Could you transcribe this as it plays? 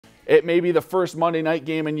It may be the first Monday night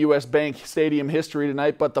game in U.S. Bank Stadium history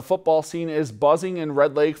tonight, but the football scene is buzzing in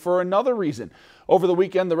Red Lake for another reason. Over the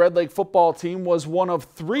weekend, the Red Lake football team was one of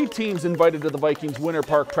 3 teams invited to the Vikings Winter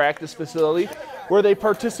Park practice facility, where they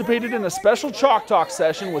participated in a special Chalk Talk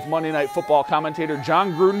session with Monday Night Football commentator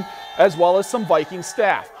John Gruden, as well as some Viking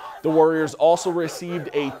staff. The Warriors also received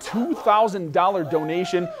a $2,000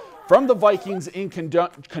 donation from the Vikings in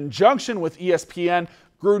conjunction with ESPN,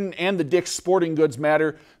 Gruden, and the Dick's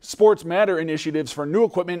Sports Matter initiatives for new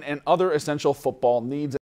equipment and other essential football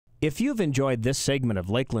needs. If you've enjoyed this segment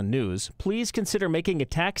of Lakeland News, please consider making a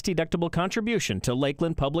tax-deductible contribution to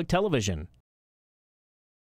Lakeland Public Television.